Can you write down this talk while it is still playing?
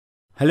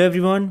Hello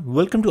everyone,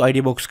 welcome to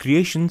IdeaBox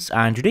Creations,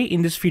 and today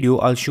in this video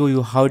I'll show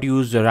you how to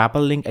use the wrapper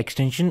link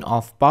extension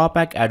of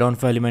PowerPack add-on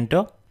for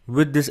Elementor.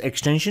 With this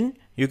extension,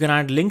 you can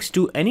add links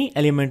to any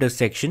Elementor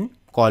section,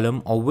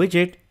 column or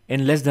widget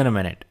in less than a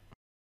minute.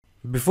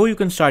 Before you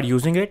can start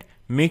using it,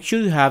 make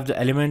sure you have the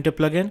Elementor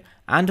plugin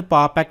and the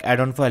PowerPack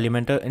add-on for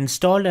Elementor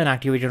installed and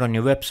activated on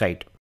your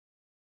website.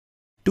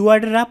 To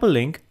add a wrapper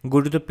link, go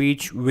to the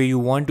page where you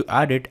want to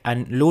add it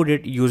and load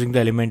it using the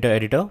Elementor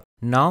editor.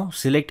 Now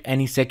select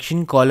any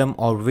section, column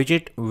or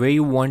widget where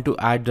you want to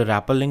add the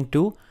wrapper link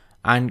to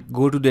and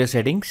go to their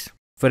settings.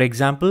 For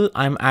example,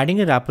 I'm adding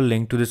a wrapper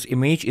link to this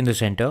image in the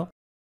center.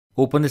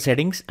 Open the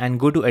settings and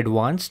go to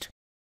Advanced.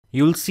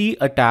 You'll see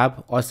a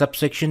tab or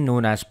subsection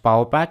known as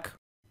PowerPack.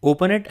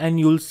 Open it and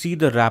you'll see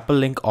the wrapper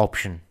link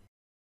option.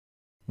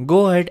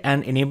 Go ahead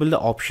and enable the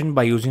option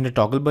by using the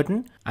toggle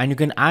button, and you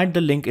can add the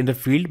link in the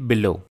field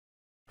below.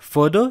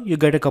 Further, you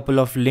get a couple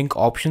of link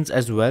options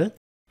as well.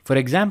 For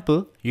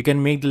example, you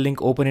can make the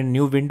link open in a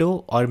new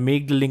window or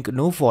make the link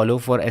no follow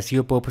for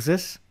SEO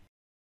purposes.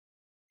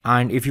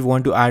 And if you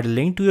want to add a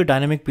link to your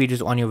dynamic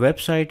pages on your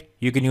website,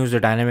 you can use the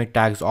dynamic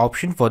tags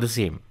option for the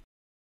same.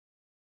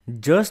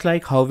 Just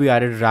like how we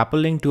added wrapper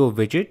link to a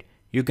widget,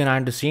 you can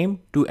add the same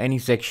to any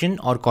section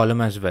or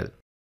column as well.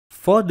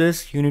 For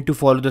this, you need to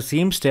follow the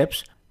same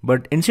steps,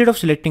 but instead of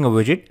selecting a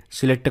widget,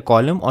 select a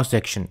column or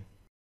section.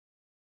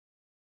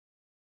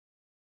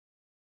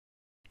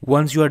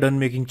 Once you are done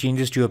making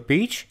changes to your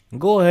page,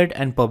 go ahead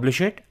and publish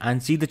it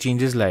and see the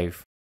changes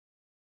live.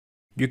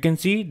 You can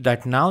see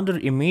that now the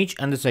image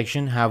and the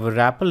section have a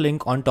wrapper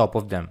link on top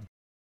of them.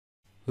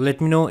 Let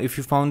me know if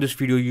you found this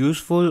video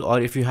useful or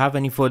if you have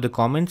any further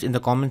comments in the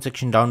comment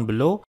section down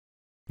below.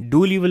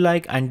 Do leave a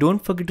like and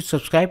don't forget to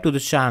subscribe to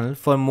this channel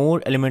for more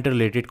Elementor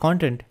related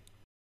content.